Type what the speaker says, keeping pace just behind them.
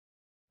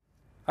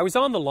I was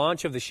on the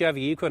launch of the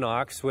Chevy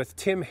Equinox with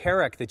Tim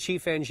Herrick, the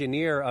chief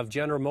engineer of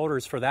General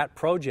Motors for that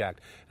project.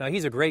 Now,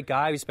 he's a great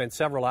guy. We spent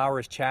several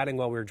hours chatting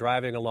while we were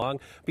driving along.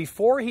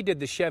 Before he did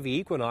the Chevy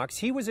Equinox,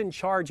 he was in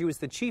charge. He was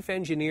the chief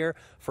engineer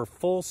for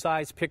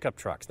full-size pickup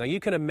trucks. Now, you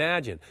can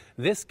imagine,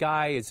 this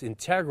guy is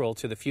integral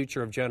to the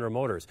future of General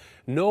Motors.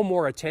 No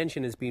more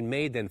attention is being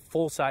made than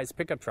full-size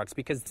pickup trucks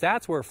because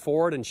that's where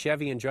Ford and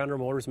Chevy and General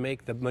Motors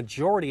make the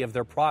majority of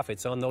their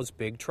profits, on those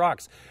big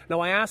trucks. Now,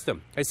 I asked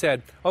him, I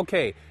said,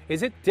 okay,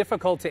 is it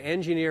difficult to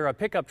engineer a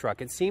pickup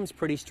truck? It seems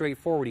pretty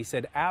straightforward. He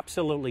said,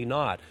 absolutely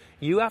not.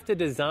 You have to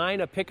design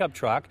a pickup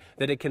truck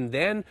that it can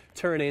then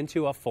turn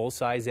into a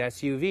full-size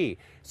SUV.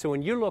 So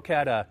when you look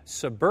at a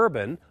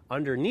Suburban,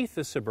 underneath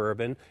the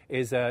Suburban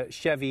is a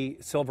Chevy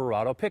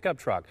Silverado pickup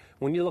truck.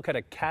 When you look at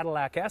a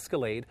Cadillac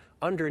Escalade,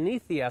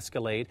 underneath the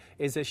Escalade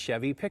is a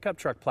Chevy pickup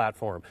truck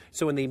platform.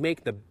 So when they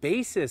make the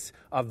basis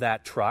of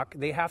that truck,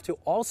 they have to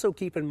also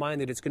keep in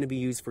mind that it's going to be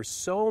used for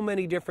so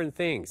many different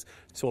things.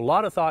 So a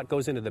lot of thought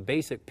goes into the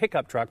basic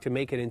pickup truck to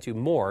make it into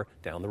more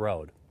down the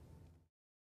road.